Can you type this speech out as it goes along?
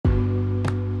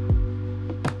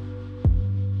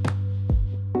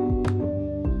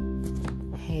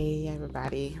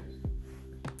everybody.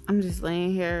 I'm just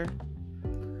laying here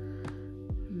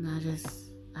and I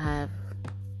just have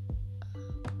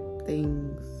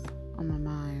things on my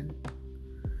mind.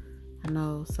 I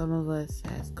know some of us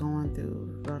has gone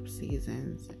through rough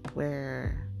seasons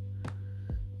where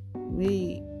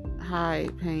we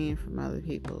hide pain from other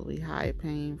people. We hide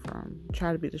pain from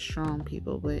try to be the strong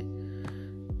people, but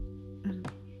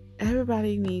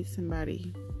everybody needs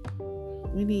somebody.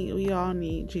 We all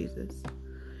need Jesus.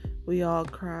 We all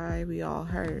cry, we all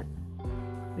hurt.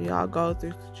 We all go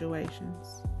through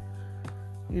situations.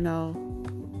 You know,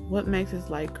 what makes us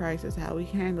like Christ is how we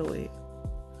handle it.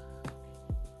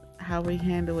 How we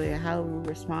handle it, how we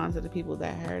respond to the people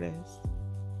that hurt us.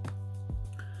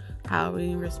 How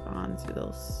we respond to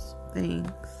those things.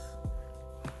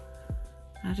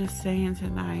 I'm just saying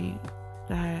tonight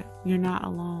that you're not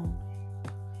alone.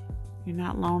 You're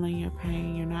not alone in your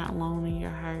pain. You're not alone in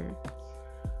your hurt.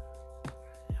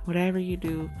 Whatever you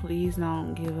do, please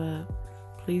don't give up.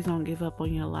 Please don't give up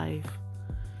on your life.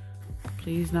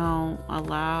 Please don't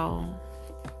allow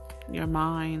your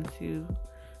mind to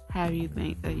have you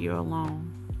think that you're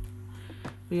alone.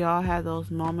 We all have those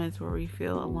moments where we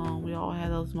feel alone. We all have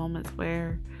those moments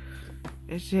where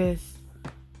it's just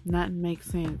nothing makes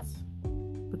sense.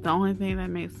 But the only thing that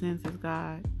makes sense is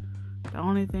God. The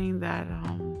only thing that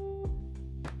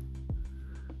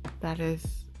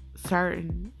is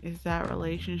certain is that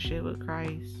relationship with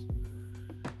Christ.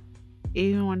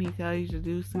 Even when He tells you to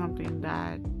do something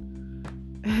that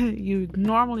you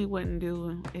normally wouldn't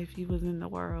do if you was in the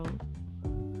world,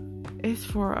 it's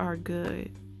for our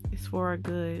good. It's for our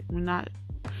good.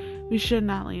 We should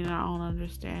not lean on our own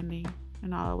understanding.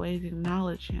 In all ways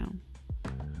acknowledge Him.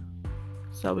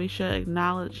 So we should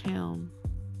acknowledge Him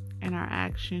in our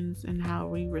actions and how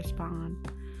we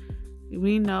respond.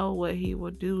 We know what He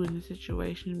will do in the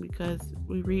situation because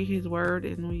we read His word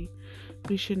and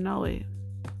we should know it.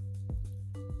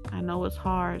 I know it's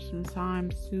hard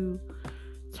sometimes to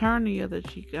turn the other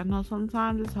cheek. I know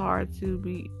sometimes it's hard to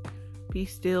be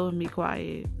still and be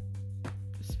quiet,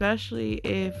 especially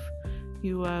if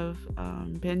you have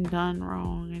been done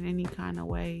wrong in any kind of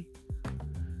way.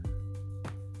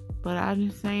 But I'm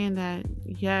just saying that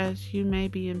yes, you may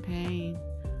be in pain,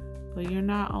 but you're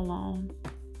not alone.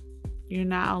 You're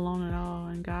not alone at all,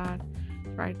 and God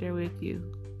is right there with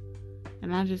you.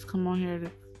 And I just come on here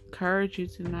to encourage you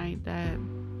tonight that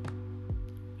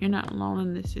you're not alone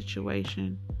in this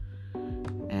situation,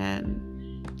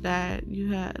 and that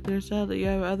you have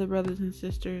other brothers and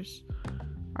sisters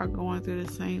are going through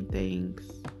the same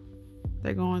things.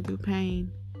 They're going through pain.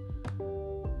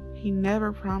 He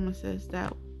never promised us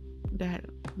that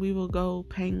we will go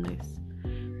painless.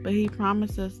 But He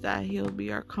promised us that He'll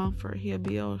be our comfort. He'll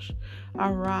be our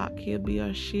rock. He'll be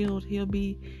our shield. He'll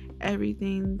be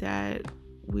everything that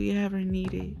we ever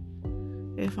needed.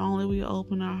 If only we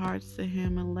open our hearts to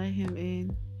Him and let Him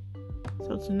in.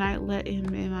 So tonight, let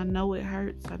Him in. I know it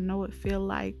hurts. I know it feel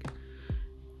like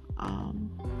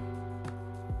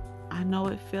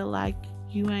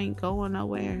you ain't going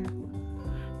nowhere.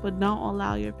 But don't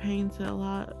allow your pain to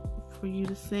allow for you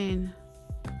to sin.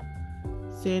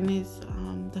 Sin is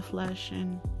the flesh,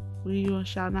 and we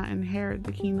shall not inherit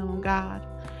the kingdom of God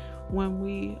when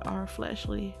we are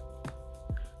fleshly.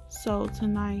 So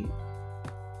tonight,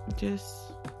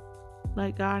 just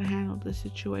let God handle the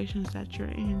situations that you're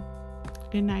in.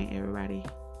 Good night, everybody.